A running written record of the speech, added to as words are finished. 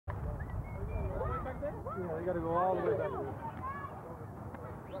Yeah, they got to go all the way back there.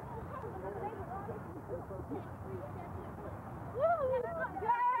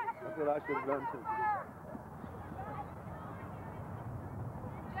 That's what I should have done too.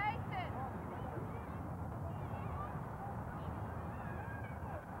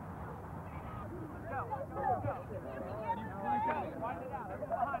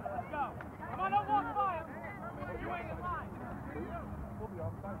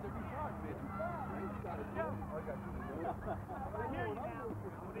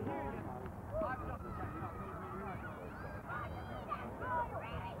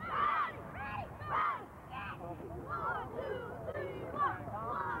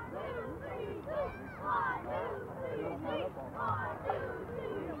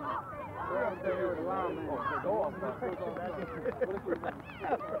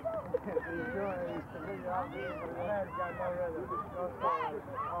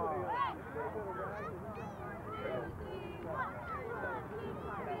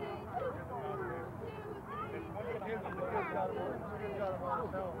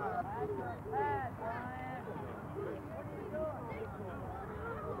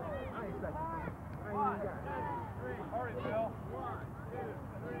 Hurry, Bill. 1, 2,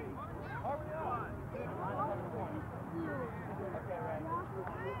 3. Hurry on. Okay, right.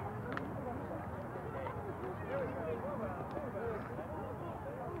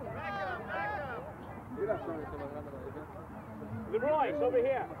 Back up, back up. Leroy's over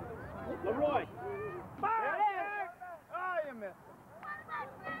here. Leroy. Fire! Oh, you missed.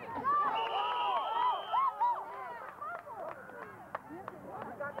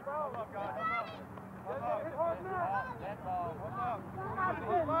 Hold up, guys. Hold up. Dead ball. Hold up.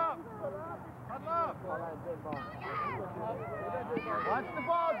 Watch the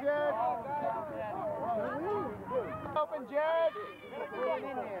ball, Jared. Open, Jared. Get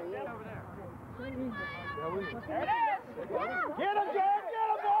in there. Get over there. There it is. Get him, Jared. Get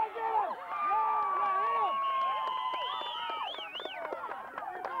him, boy. Get him.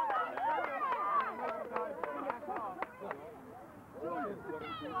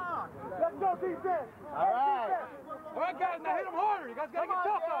 Let's go defense. All right. All right, guys, now hit him harder. You guys got to get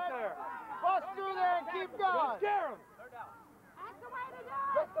tough out there. Bust through there and keep going. Don't scare him. That's the way to go.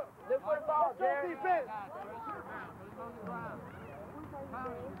 Let's go ball, Jared. Defense.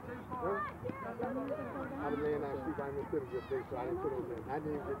 I was laying that sleep. I didn't put it good day, so I didn't put it on there. I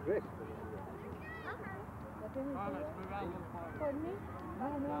didn't even get dressed.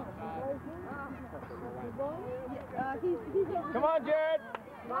 Come on, Jared.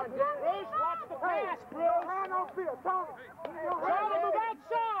 Come on, Jared. Bruce, watch the pass, Bruce. Hand on field, Tony. Charlie, move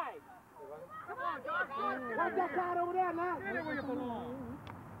outside. Come on, Josh. Watch that side over there now. Get it where you belong.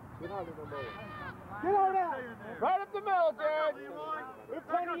 Get over there. Right up the middle, Jared. Move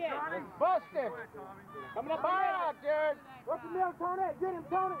Tony in. Bust him. Coming up Fire out, Jared. What's the middle, Tony? Get him,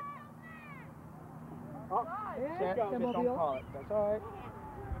 Tony. Oh, just don't call it. That's all right.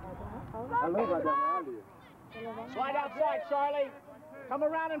 I live right there where I live. Slide outside, Charlie. Come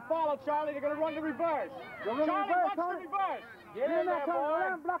around and follow, Charlie. They're going to run the reverse. Charlie, watch the reverse. Get in there,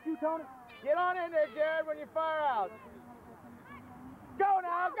 boy. Block you, Tony. Get on in there, Jared, when you fire out. Go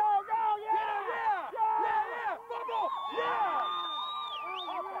now, go, yeah! Yeah! Fumble! Yeah!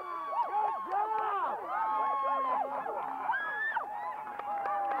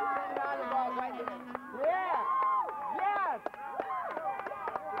 Good job! Yeah! Yes!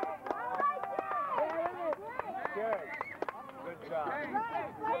 Good. Good job.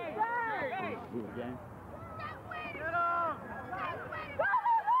 Get him!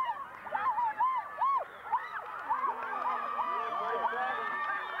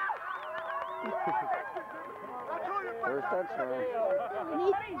 First touchdown.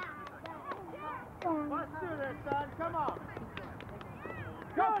 Let's do this, son. Come on.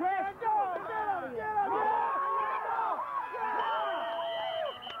 Go, Chris! Get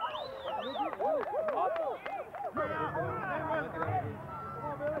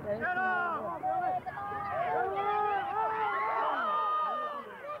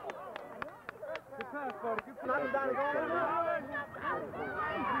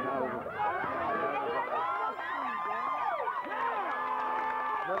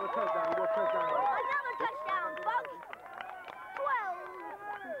Another touchdown, folks. 12,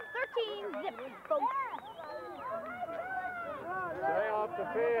 13, zip, folks. Stay off the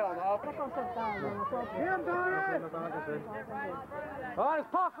field. All right,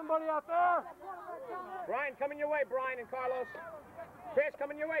 let's toss somebody out there. Brian, coming your way, Brian and Carlos. Chris,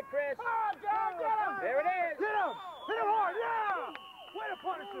 coming your way, Chris. Come on, John, get him. There it is. Hit him. Hit him hard, yeah. Way to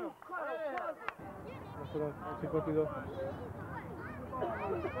punish him.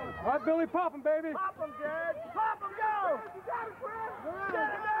 All right, Billy, pop him, baby. Pop him, Jared. Pop him, go. You got him, Chris.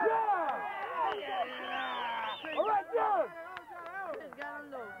 Yeah. All right, Jared.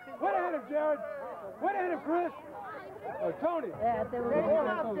 Way to hit him, Jared. Way to hit him, Chris. Oh, Tony. Yeah, there was There you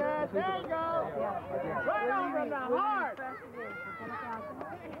go, Jared. There you go. Right on him now. Hard.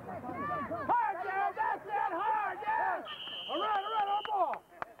 Hard, Jared. That's it. Hard, yeah. All right, on ball.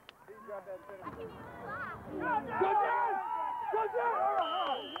 Go, Jared. Go, Jared. All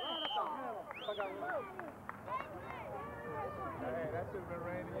right. Hey, that should have been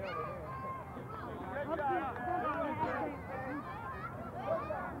raining yesterday. Good job.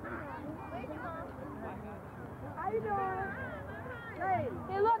 How you doing?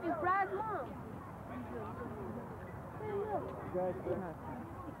 Hey, look, it's Brad's mom. Hey, look.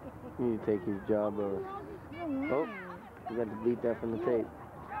 You need to take his job over. Oh, you got to delete that from the tape.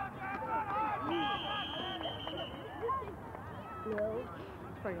 No.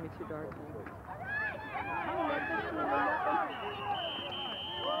 It's probably going to be too dark.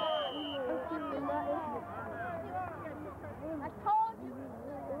 I told you.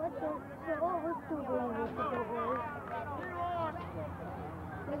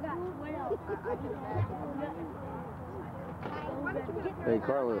 Hey,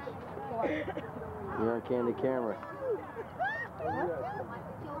 Carlos. You're on candid camera.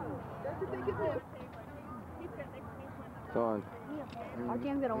 It's on. Our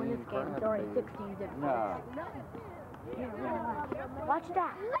team's going to win this game. It's already 16 different. No. Watch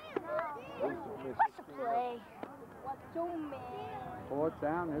that. What's the play? What's so mad? Fourth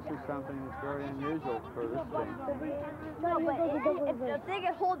down, this is something that's very unusual for this team. No, but if they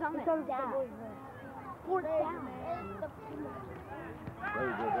get hold on it, goes down. Fourth down. There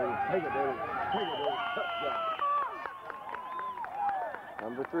you go, baby. Take it, baby. Take it, baby. Touchdown.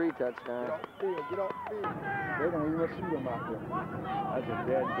 Number 3 touchdown. Get off the field. They don't even shoot him out there. That's a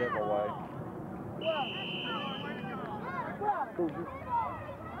dead giveaway.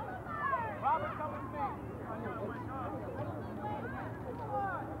 Robert, come with me.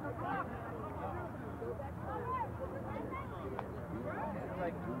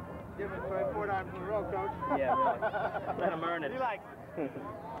 Like, give him 4 times in a row, Coach. Yeah, really. Let him earn it. He likes it.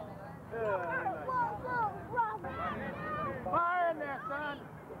 Fire in there, son.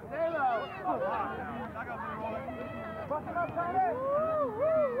 Stay low. Bust him up, Tony.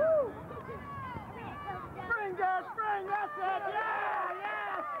 Spring, Dad, spring. That's it. Yeah,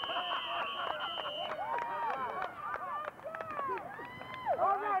 yes.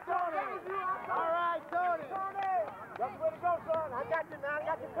 All right, Tony. All right, Tony. That's the way to go, son. I got you now. I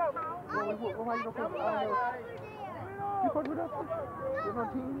got you covered. You put with us? You're on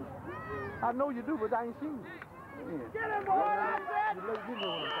team? I know you do, but I ain't seen you. Get him, boy. That's it.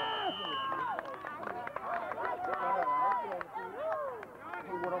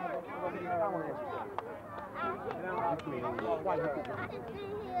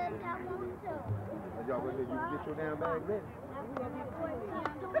 Y'all ready? You get your damn bag ready.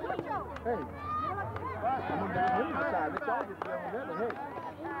 Hey. I'm on the side. Let's all get together together. Hey.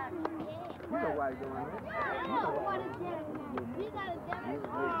 You know why you're doing that. We got a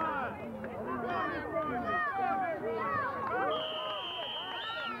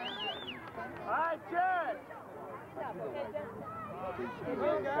All right, Chad.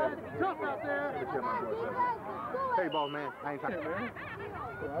 Tough out there. Hey, boss man. I ain't talking. Man.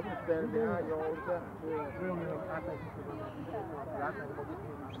 I've been standing behind you all the time.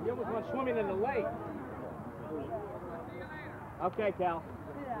 You almost went swimming in the lake. Okay, Cal.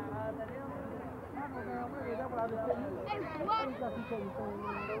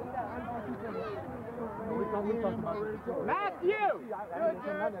 Matthew!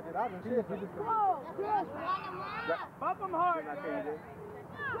 Bump him hard.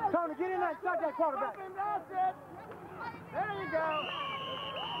 Tony, get in there and start that quarterback. Bump him, that's it. There you go.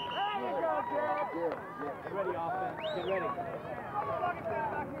 There you go, Jared. Get ready, offense. Get ready.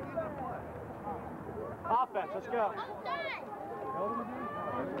 Offense, let's go.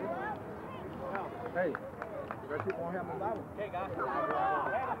 Hey, you better keep on having that one. Okay, guys.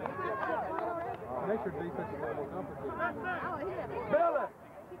 Make sure defense is more comfortable. Billy!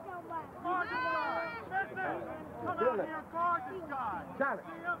 Billy! Charlie!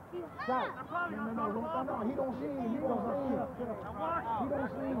 Charlie! No, he don't see him. He don't see him. He don't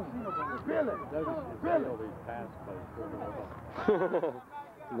see him. Billy! Billy!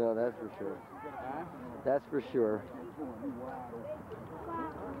 No, that's for sure. That's for sure.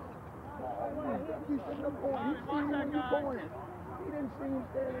 He shouldn't have gone. He seen him when he going. He didn't see him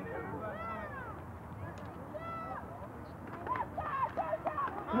standing.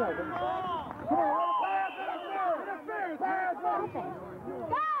 Come on, baby. Come on, pass. Pass.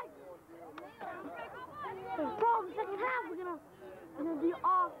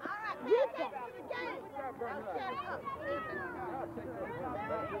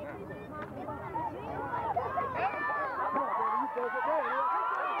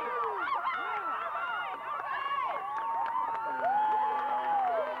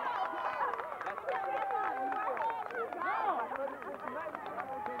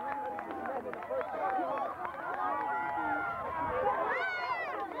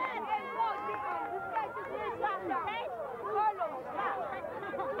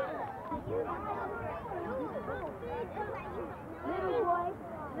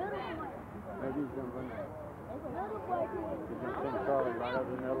 Maybe he's going to run that. He's going to throw it right over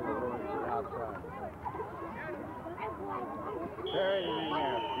the middle of the road to the outside. There he is in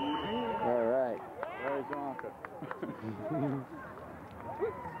there. All right. There's Wonka.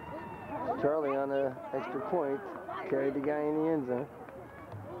 Charlie on the extra point carried the guy in the end zone.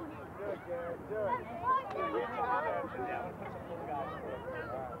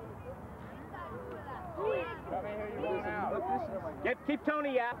 Keep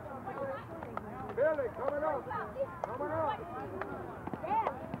Tony out. Billy, coming up. Coming up.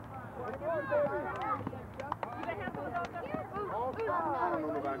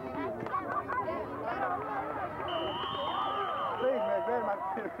 Please, man, very much.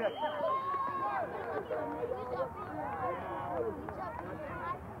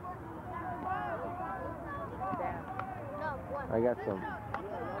 I got some.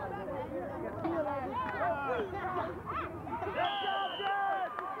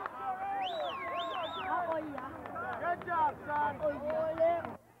 Good job, son. Go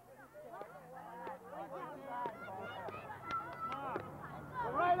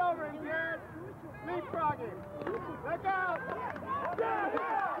right over him, Jared. Leapfrog him. Look out.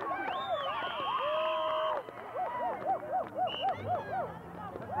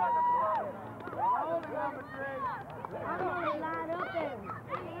 Hold it, number 3. I'm going to line up there.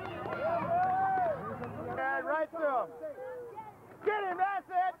 Jared, right through him. Get him, that's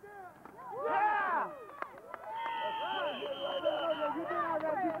it. Yeah.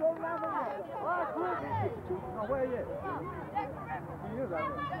 No, where are you? He is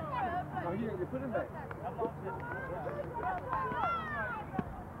out there. No, you put him back.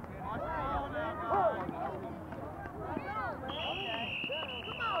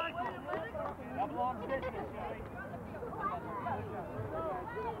 Double on business,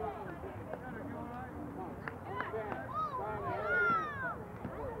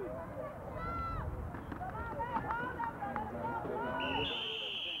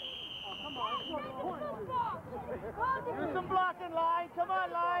 do some blocking, Line. Come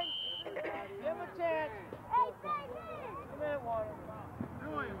on, Line. Give him a chance. Come here, Warner.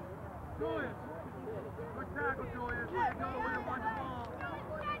 Julius. Good tackle, Julius. Way to go. Way to watch the ball.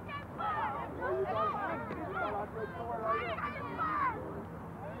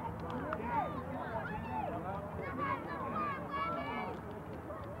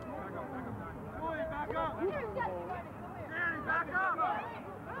 Julius, back up. Danny, back up.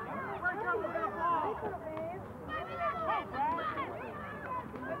 Break up with the ball.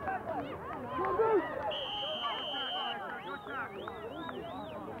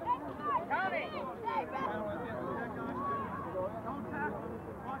 Tommy! Don't tackle.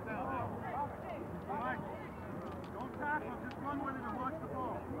 Watch out there. Mike, don't tackle. Just run with it and watch the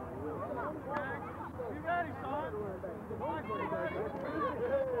ball. Okay? Be ready, son.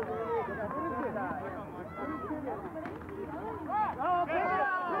 Oh, pick it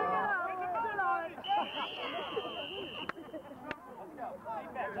up! Pick it up!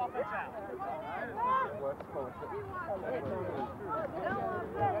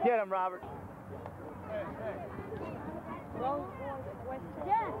 Get him, Robert.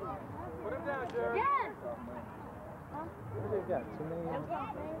 Yes. Put him down, Jerry. Yes. They've got too many.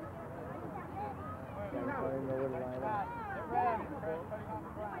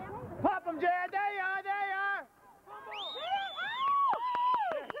 Pop him, Jared. There you are. There you are.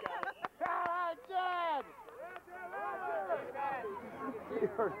 All right, Jared. He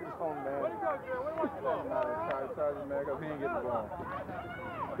hurt his own man. Way to go, Jared. Way to watch the ball. Sorry, man, because he didn't get the ball.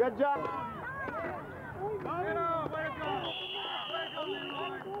 Good job. Get on. Way to go. Way to go,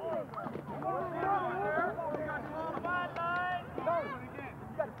 Leroy. You got the ball. Come on, Line. You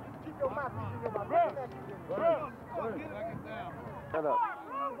got to keep your mouth. Shut up.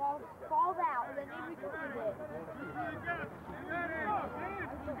 Falls out and then he recovers it.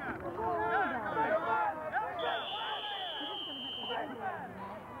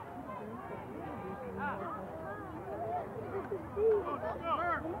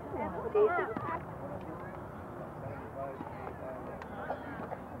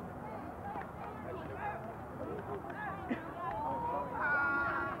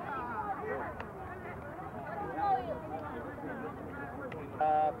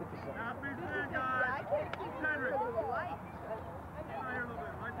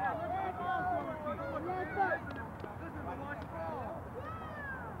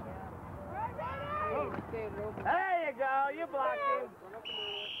 There you go. You blocked him.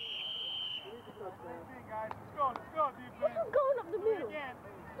 What's going up the middle?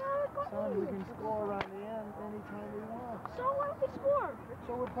 Son, we can score around the end anytime we want. So what if we score?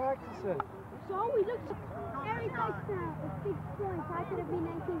 So we're practicing. So we look. Every touchdown is 6 points. How could it be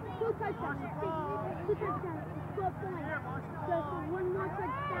 19? 2 touchdowns is 6. 2 touchdowns is 12 points. So one more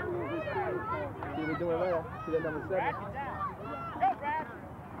touchdown will be 24. See what they're doing there? See that number 7? Go, Brad.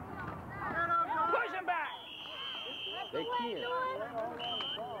 Push him back. They can't.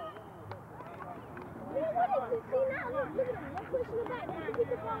 See now, look at them. They're pushing it back. They keep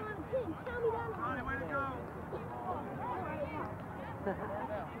the ball on the pin. Tell me that. Johnny, way to go.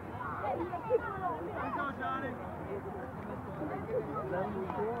 Hey, you gotta keep it on. Way to go, Johnny.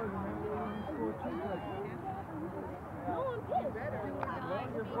 74, remember when we scored 2 touchdowns? No one pissed.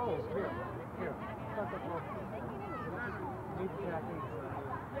 Run your balls. Here. Cut the ball. 8 tackles.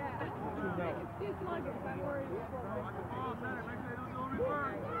 2 now.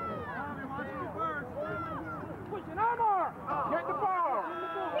 Pushing Armor! Get the ball!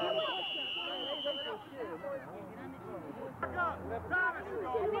 Travis!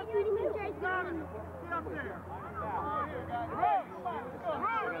 Get up there!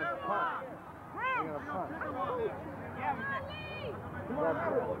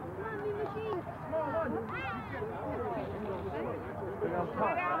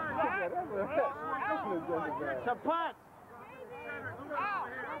 It's a punt!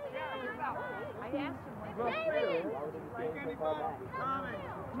 I asked him.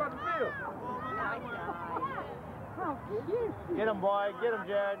 Get him, boy. Get him,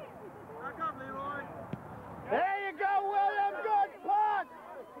 Jared. There you go, William. Good punt.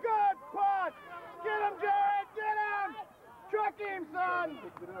 Good punt. Get him, Jared. Get him. Truck him, son.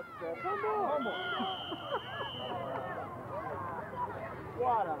 Come on.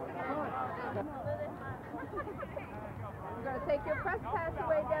 What a punt. You're going to take your press pass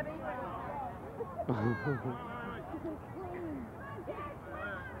away, Debbie.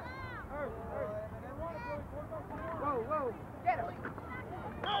 Whoa. Get him.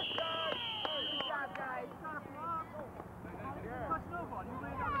 Good job, guys.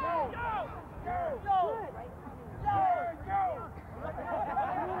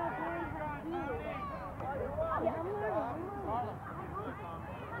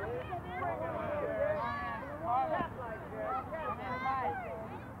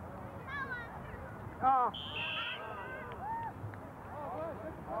 Oh.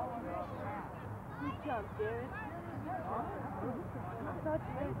 Good job, Jared.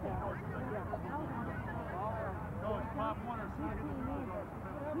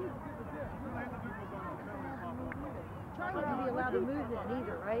 Trying not to be allowed to move it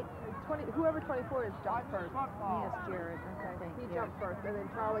either, right? Whoever 24 is jumped first. Yes, Jared. Okay. He jumped first, and then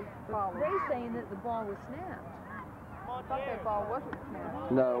Charlie followed. Ray's saying that the ball was snapped. I thought that ball wasn't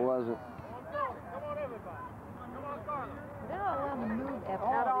snapped. No, it wasn't. They're not allowed to move at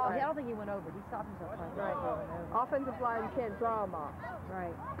all. I don't think he went over. He stopped himself right there. Offensive line can't draw him off.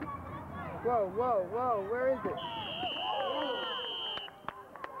 Right. Whoa. Where is it?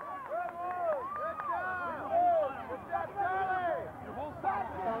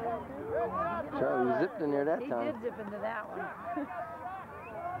 Charlie zipped in there that time. He did zip into that one.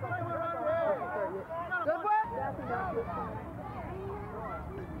 Good work.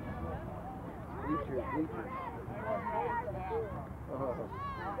 Bleachers.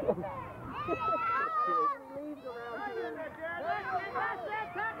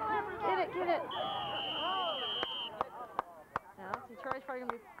 Get it. Now, see, Charlie's probably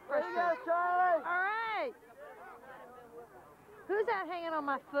going to be There you go, Charlie. All right. Who's that hanging on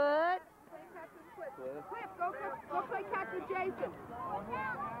my foot? Cliff, go play catch with Jason.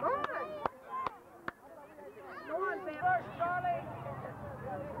 Go on, man. First, Charlie.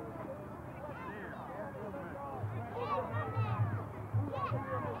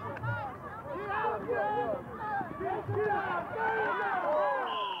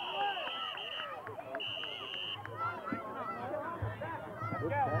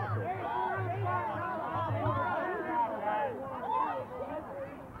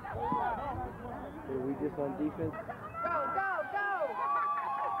 Are we just on defense? Go.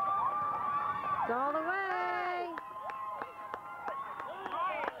 It's all the way.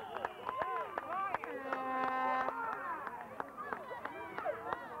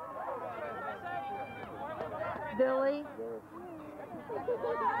 Billy. Move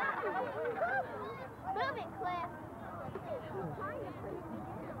it, Cliff.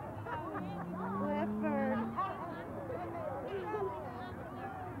 Clifford.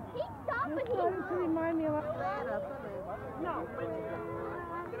 He's stopping Why him. does he remind me of... No.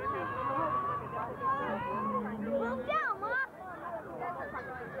 Move down, Ma.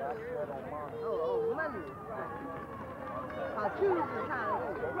 Oh, money. Our shoes is kind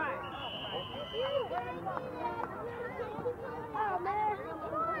of right. Oh, man.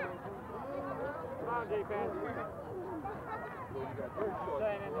 Come on, defense.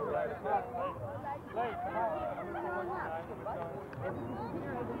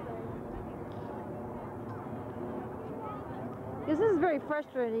 This is very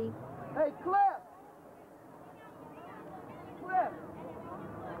frustrating. Hey, Cliff! Cliff!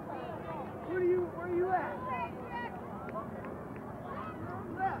 Where are you at?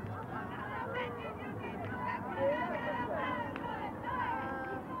 Cliff!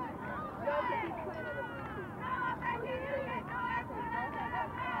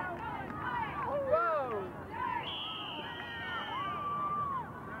 Whoa!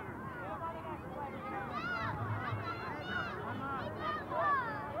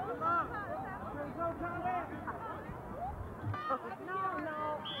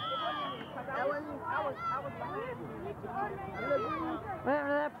 What happened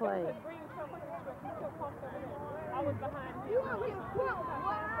to that play? I was behind you. You were getting close.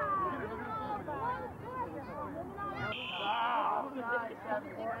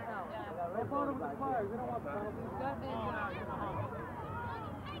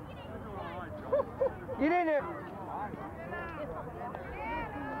 Get in there.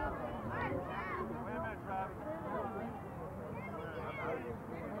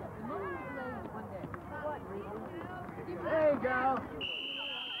 There you go.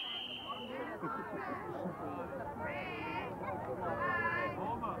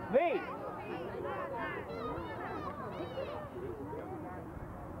 Lee!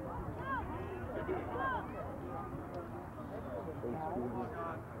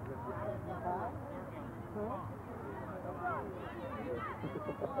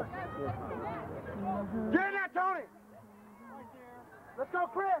 Get in there, Tony! Let's go,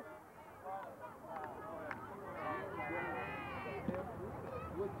 Chris!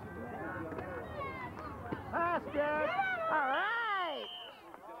 Pass, Dad! All right.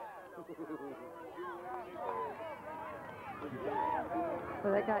 So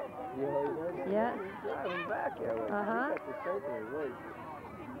that guy. Yeah. Driving back there. Uh-huh. He got the shape in his leg.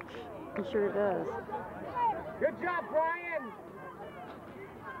 He sure does. Good job, Brian!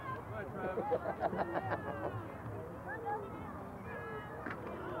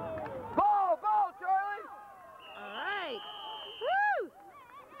 Ball, Charlie! All right. Woo!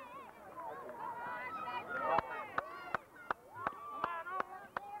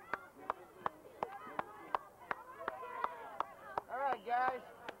 All right, guys.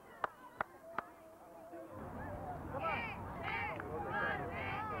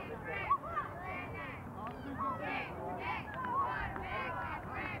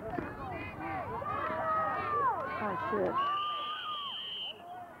 Oh, shit.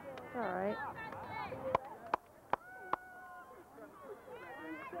 All right.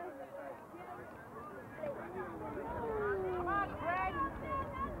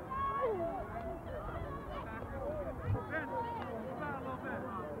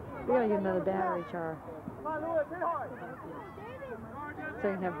 We gotta get another battery, Char. Come on, Lewis, hit hard! So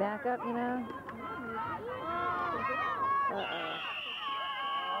you can have backup, you know? Uh-oh.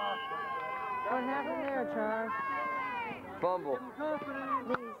 What happened there, Char? Fumble.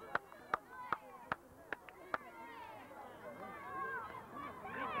 Please.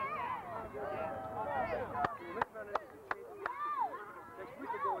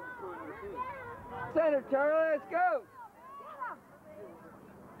 Center, Charlie, let's go.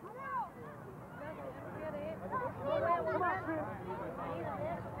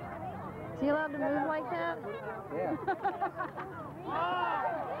 Is he allowed to move like that? Yeah.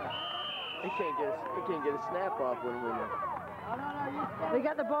 He can't get a snap off when we. We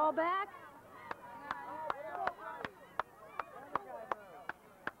got the ball back?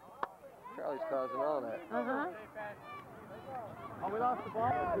 Charlie's causing all that. Uh-huh. Oh, we lost the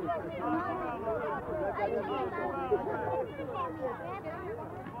ball?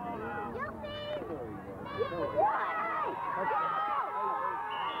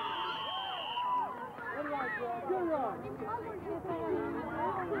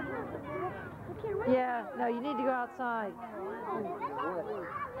 Yeah, no, you need to go outside.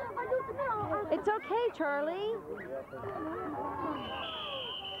 It's okay, Charlie.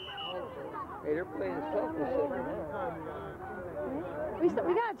 Hey, they're playing self for We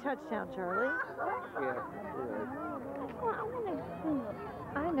got a touchdown, Charlie. Yeah.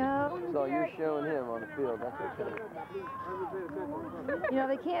 I know. So you're showing him on the field. That's okay. You know,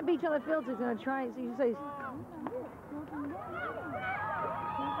 they can't beat you on the field, so he's going to try. So you say,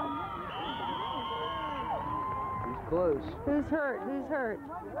 close. Who's hurt? Who's hurt?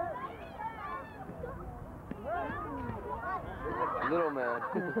 Little man.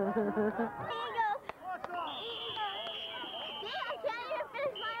 Eagles. See, I can't even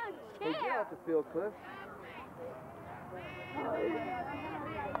finish my own Hey, chair. get off the field, Cliff.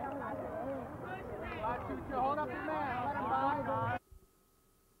 Hold up your man. Let him by.